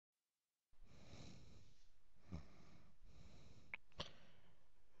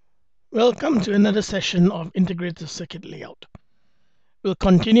Welcome to another session of integrated circuit layout. We'll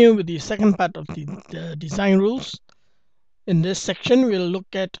continue with the second part of the design rules. In this section, we'll look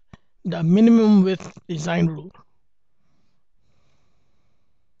at the minimum width design rule.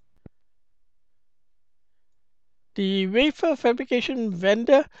 The wafer fabrication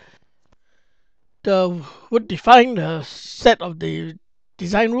vendor would define the set of the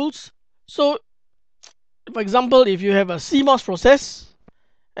design rules. So, for example, if you have a CMOS process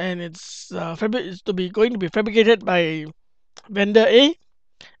and it's going to be fabricated by vendor A,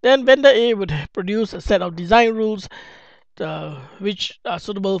 then vendor A would produce a set of design rules which are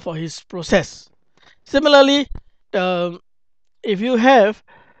suitable for his process. Similarly, um, if you have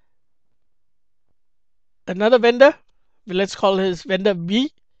another vendor, let's call his vendor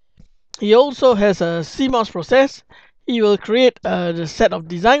B, he also has a CMOS process. He will create the set of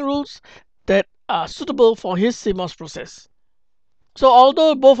design rules that are suitable for his CMOS process. So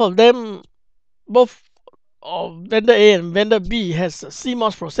although both of vendor A and vendor B has a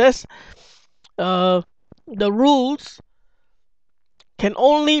CMOS process, uh, the rules can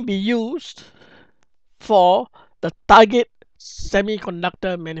only be used for the target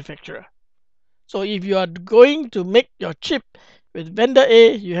semiconductor manufacturer. So if you are going to make your chip with vendor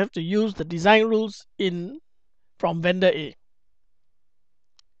A, you have to use the design rules in from vendor A.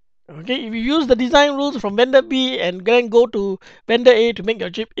 Okay, if you use the design rules from vendor B and then go to vendor A to make your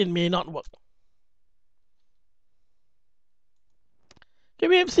chip, it may not work. Okay,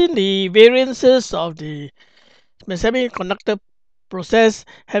 we have seen the variances of the semiconductor process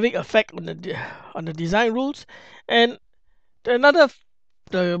having effect on the design rules, and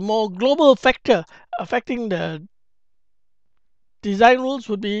the more global factor affecting the design rules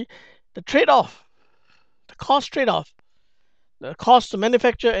would be the trade-off, the cost trade-off, the cost to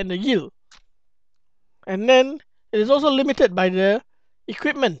manufacture and the yield. And then it is also limited by the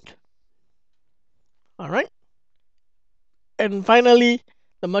equipment. All right. And finally,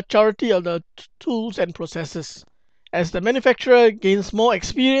 the maturity of the tools and processes. As the manufacturer gains more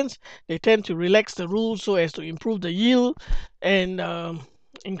experience, they tend to relax the rules so as to improve the yield and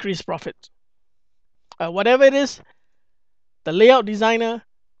increase profit. Whatever it is, the layout designer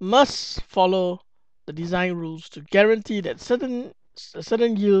must follow the design rules to guarantee that a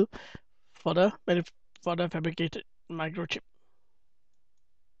certain yield for the fabricated microchip.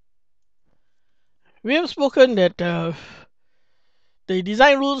 We have spoken that the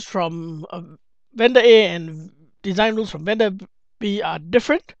design rules from vendor A and design rules from vendor B are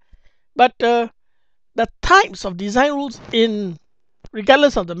different, but the types of design rules in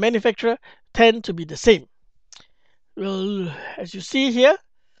regardless of the manufacturer tend to be the same. Well, as you see here,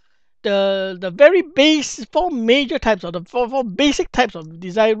 the very base four major types or the four basic types of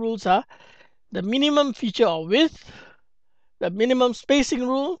design rules are the minimum feature or width, the minimum spacing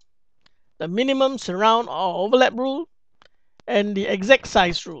rule, the minimum surround or overlap rule, and the exact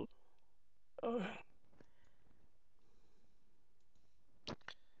size rule.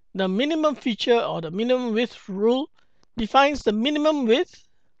 The minimum feature or the minimum width rule defines the minimum width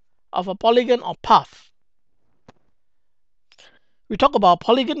of a polygon or path. We talk about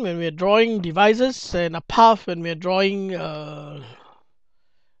polygon when we're drawing devices and a path when we're drawing con-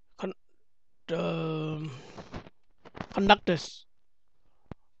 uh, conductors.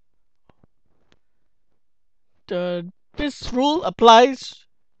 This rule applies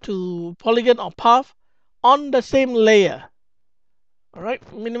to polygon or path on the same layer. All right,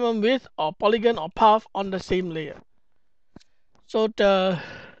 minimum width or polygon or path on the same layer. So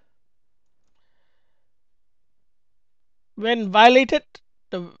when violated,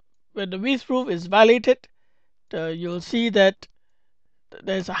 the when the width rule is violated, you'll see that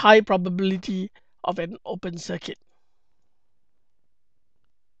there's a high probability of an open circuit.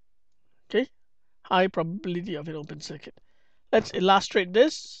 Okay, high probability of an open circuit. Let's illustrate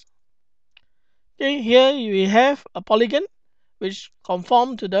this. Okay, here we have a polygon which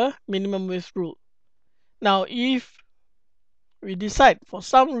conform to the minimum width rule. Now, if we decide for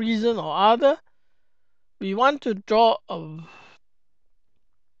some reason or other we want to draw a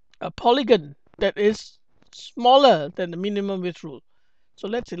polygon that is smaller than the minimum width rule. So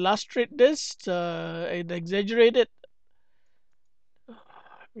let's illustrate this and exaggerate it.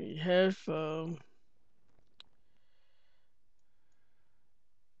 We have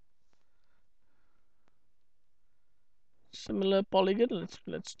similar polygon.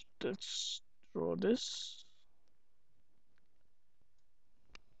 Let's draw this.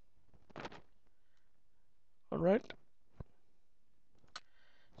 All right.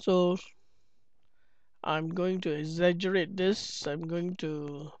 So I'm going to exaggerate this. I'm going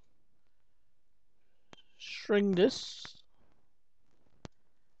to shrink this,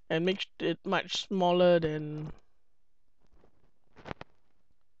 and make it much smaller the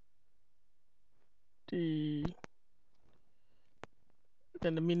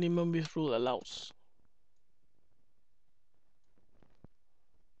than the minimum width rule allows.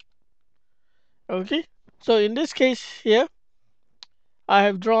 Okay, so in this case here, I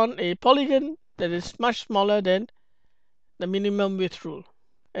have drawn a polygon that is much smaller than the minimum width rule,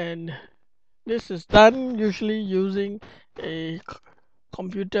 and this is done usually using a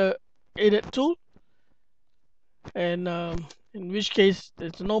computer aided tool, and in which case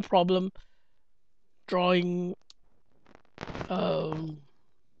there's no problem drawing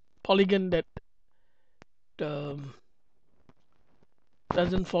polygon that um,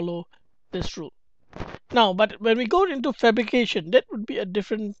 doesn't follow this rule. Now, but when we go into fabrication, that would be a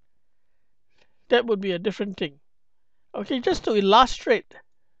different thing. Okay, just to illustrate,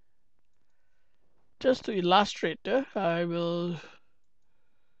 I will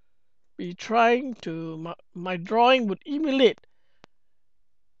be trying to my drawing would emulate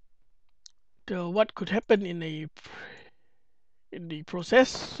what could happen in the process.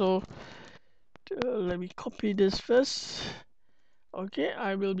 So let me copy this first. Okay,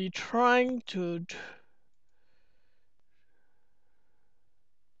 I will be trying to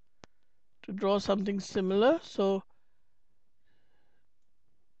draw something similar. So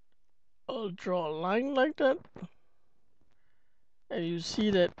I'll draw a line like that, and you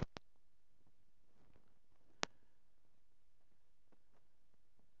see that.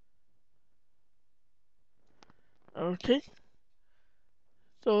 Okay,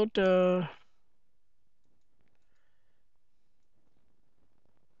 so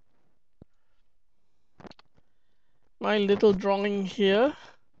my little drawing here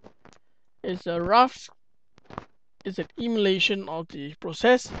is a rough is an emulation of the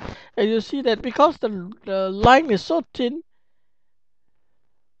process, and you see that because the line is so thin,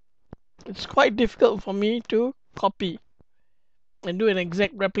 it's quite difficult for me to copy and do an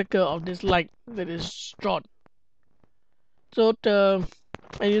exact replica of this line that is drawn. So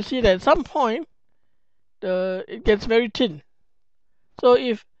and you see that at some point it gets very thin. So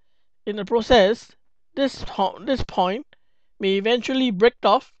if in the process this point may eventually break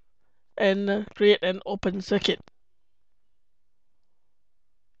off and create an open circuit.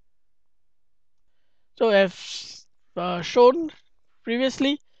 So as shown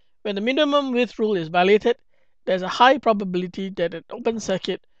previously, when the minimum width rule is violated, there's a high probability that an open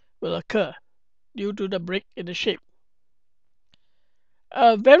circuit will occur due to the break in the shape.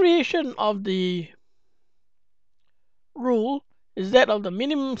 A variation of the rule is that of the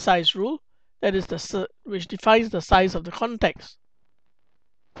minimum size rule, that is which defines the size of the contacts.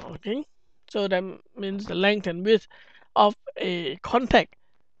 Okay, so that means the length and width of a contact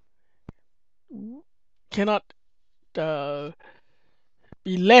cannot be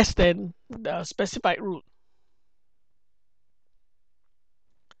less than the specified rule.